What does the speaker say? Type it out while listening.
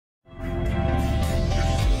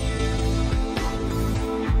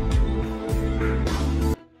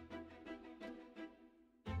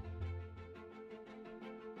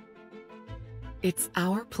It's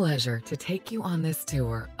our pleasure to take you on this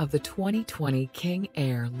tour of the 2020 King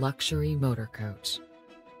Air Luxury Motor Coach.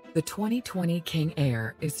 The 2020 King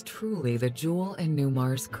Air is truly the jewel in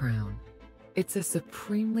Newmar's crown. It's a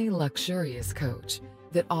supremely luxurious coach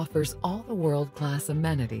that offers all the world-class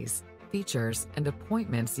amenities, features, and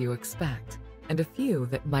appointments you expect, and a few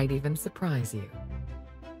that might even surprise you.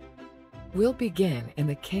 We'll begin in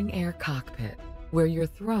the King Air cockpit, where your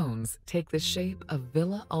thrones take the shape of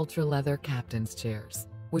Villa Ultra Leather captain's chairs,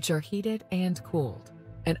 which are heated and cooled.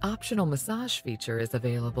 An optional massage feature is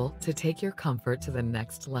available to take your comfort to the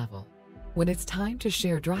next level. When it's time to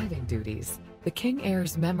share driving duties, the King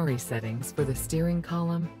Air's memory settings for the steering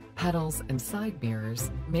column, pedals, and side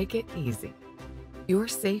mirrors make it easy. Your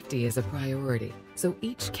safety is a priority, so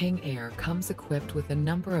each King Air comes equipped with a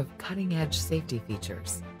number of cutting-edge safety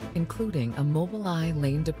features, including a Mobileye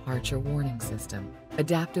lane departure warning system,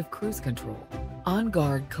 adaptive cruise control,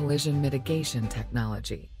 on-guard collision mitigation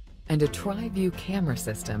technology, and a tri-view camera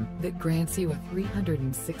system that grants you a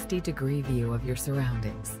 360-degree view of your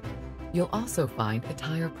surroundings. You'll also find a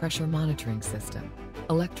tire pressure monitoring system,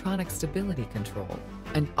 electronic stability control,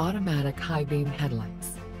 and automatic high-beam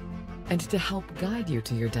headlights. And to help guide you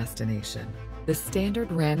to your destination, the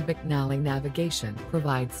standard Rand McNally navigation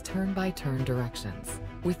provides turn-by-turn directions.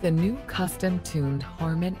 With the new custom-tuned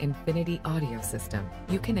Harman Infinity audio system,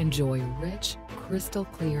 you can enjoy rich,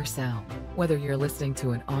 crystal-clear sound, whether you're listening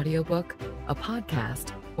to an audiobook, a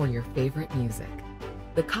podcast, or your favorite music.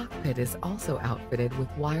 The cockpit is also outfitted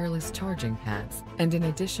with wireless charging pads and an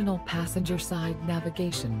additional passenger-side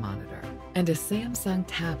navigation monitor. And a Samsung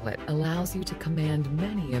tablet allows you to command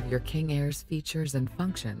many of your King Air's features and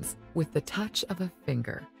functions with the touch of a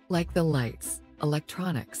finger, like the lights,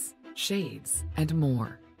 electronics, shades, and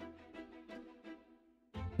more.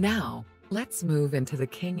 Now, let's move into the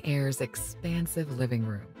King Air's expansive living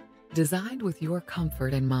room. Designed with your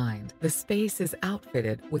comfort in mind, the space is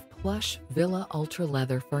outfitted with plush Villa Ultra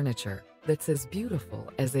Leather furniture that's as beautiful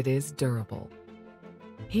as it is durable.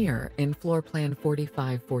 Here, in floor plan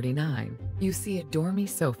 4549, you see a dormy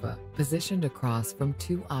sofa positioned across from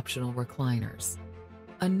two optional recliners.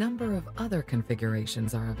 A number of other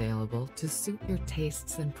configurations are available to suit your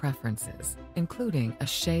tastes and preferences, including a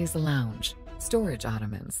chaise lounge, storage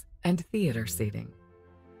ottomans, and theater seating.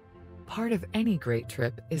 Part of any great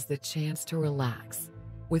trip is the chance to relax.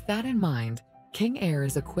 With that in mind, King Air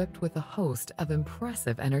is equipped with a host of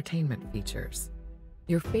impressive entertainment features.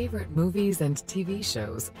 Your favorite movies and TV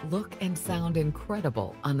shows look and sound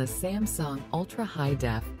incredible on the Samsung Ultra High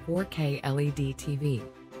Def 4K LED TV,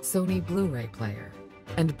 Sony Blu-ray player,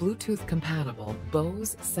 and Bluetooth-compatible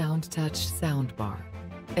Bose SoundTouch soundbar.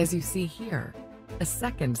 As you see here, a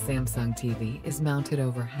second Samsung TV is mounted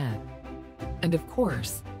overhead. And of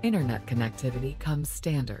course, internet connectivity comes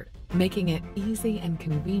standard, making it easy and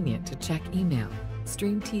convenient to check email,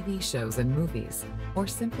 stream TV shows and movies, or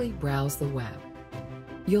simply browse the web.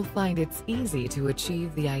 You'll find it's easy to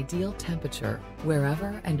achieve the ideal temperature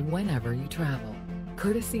wherever and whenever you travel,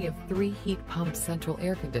 courtesy of 3 heat pump central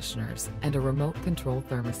air conditioners and a remote control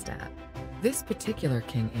thermostat. This particular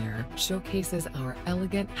King Air showcases our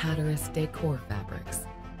elegant Hatteras decor fabrics.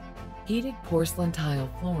 Heated porcelain tile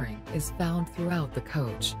flooring is found throughout the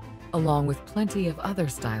coach, along with plenty of other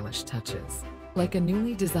stylish touches, like a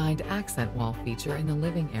newly designed accent wall feature in the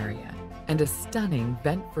living area and a stunning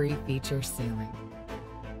vent-free feature ceiling.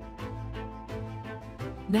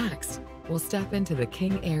 Next, we'll step into the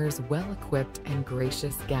King Air's well-equipped and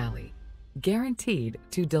gracious galley, guaranteed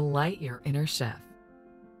to delight your inner chef.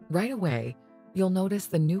 Right away, you'll notice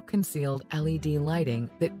the new concealed LED lighting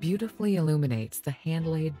that beautifully illuminates the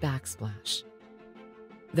hand-laid backsplash.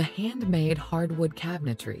 The handmade hardwood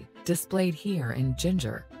cabinetry, displayed here in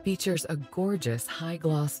ginger, features a gorgeous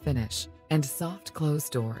high-gloss finish and soft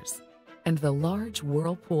closed doors. And the large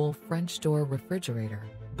Whirlpool French door refrigerator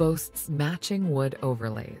boasts matching wood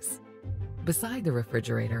overlays. Beside the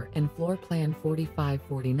refrigerator in floor plan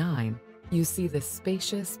 4549, you see the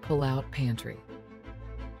spacious pull-out pantry.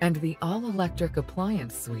 And the all-electric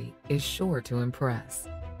appliance suite is sure to impress,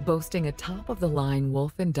 boasting a top-of-the-line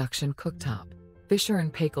Wolf induction cooktop, Fisher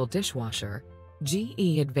 & Paykel dishwasher,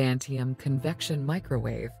 GE Advantium convection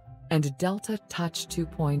microwave, and Delta Touch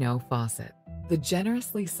 2.0 faucet. The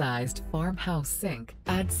generously sized farmhouse sink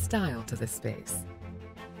adds style to the space.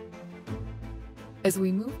 As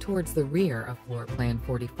we move towards the rear of floor plan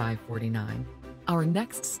 4549, our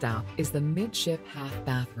next stop is the midship half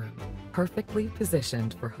bathroom, perfectly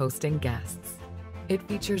positioned for hosting guests. It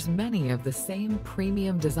features many of the same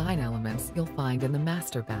premium design elements you'll find in the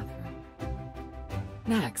master bathroom.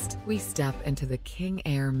 Next, we step into the King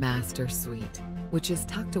Air Master Suite, which is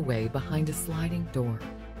tucked away behind a sliding door.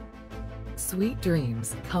 Sweet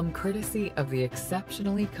dreams come courtesy of the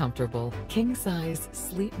exceptionally comfortable king-size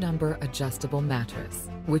Sleep Number adjustable mattress,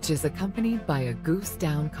 which is accompanied by a goose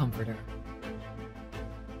down comforter.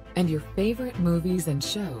 And your favorite movies and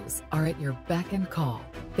shows are at your beck and call,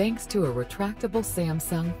 thanks to a retractable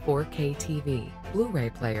Samsung 4K TV, Blu-ray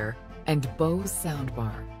player, and Bose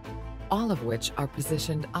soundbar, all of which are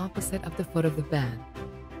positioned opposite of the foot of the bed.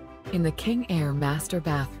 In the King Air Master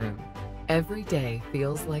Bathroom, every day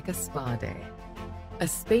feels like a spa day. A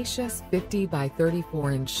spacious 50 by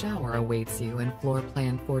 34-inch shower awaits you in floor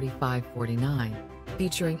plan 4549,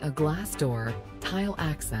 featuring a glass door, tile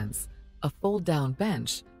accents, a fold-down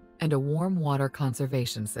bench, and a warm water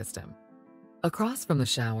conservation system. Across from the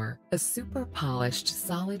shower, a super polished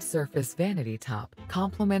solid surface vanity top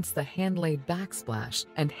complements the hand-laid backsplash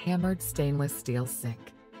and hammered stainless steel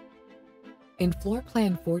sink. In floor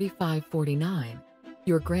plan 4549,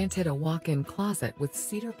 you're granted a walk-in closet with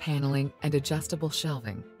cedar paneling and adjustable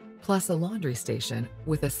shelving, plus a laundry station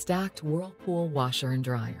with a stacked Whirlpool washer and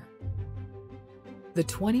dryer. The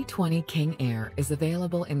 2020 King Air is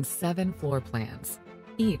available in 7 floor plans,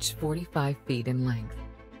 each 45 feet in length.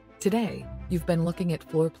 Today, you've been looking at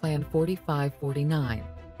floor plan 4549,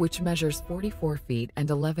 which measures 44 feet and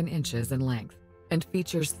 11 inches in length, and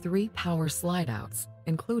features 3 power slide-outs,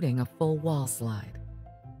 including a full wall slide.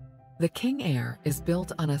 The King Air is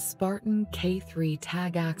built on a Spartan K3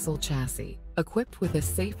 tag axle chassis, equipped with a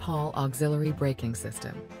safe haul auxiliary braking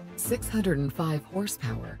system. 605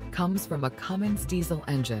 horsepower comes from a Cummins diesel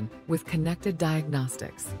engine with connected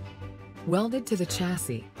diagnostics. Welded to the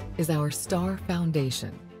chassis is our Star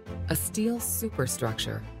Foundation, a steel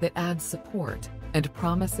superstructure that adds support and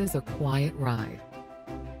promises a quiet ride.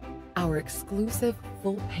 Our exclusive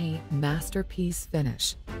full-paint masterpiece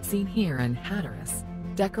finish, seen here in Hatteras,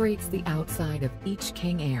 decorates the outside of each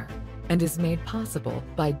King Air and is made possible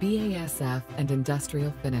by BASF and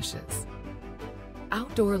industrial finishes.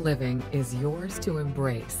 Outdoor living is yours to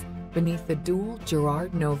embrace beneath the dual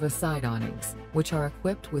Girard Nova side awnings, which are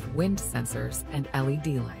equipped with wind sensors and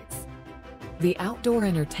LED lights. The outdoor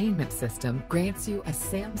entertainment system grants you a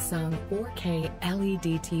Samsung 4K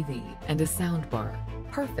LED TV and a soundbar,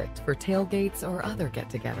 perfect for tailgates or other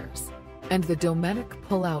get-togethers. And the Dometic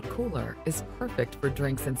pull-out cooler is perfect for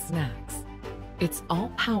drinks and snacks. It's all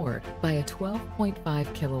powered by a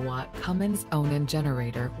 12.5 kilowatt Cummins Onan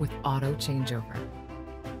generator with auto changeover.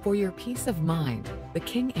 For your peace of mind, the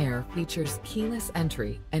King Air features keyless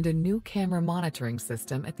entry and a new camera monitoring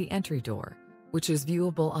system at the entry door, which is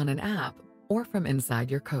viewable on an app or from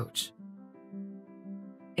inside your coach.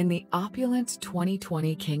 In the opulent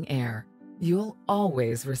 2020 King Air, you'll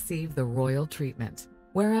always receive the royal treatment,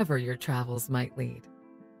 wherever your travels might lead.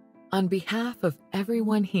 On behalf of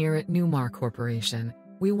everyone here at Newmar Corporation,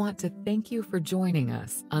 we want to thank you for joining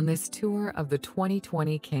us on this tour of the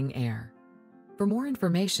 2020 King Air. For more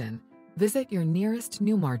information, visit your nearest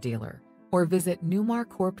Newmar dealer or visit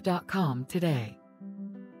newmarcorp.com today.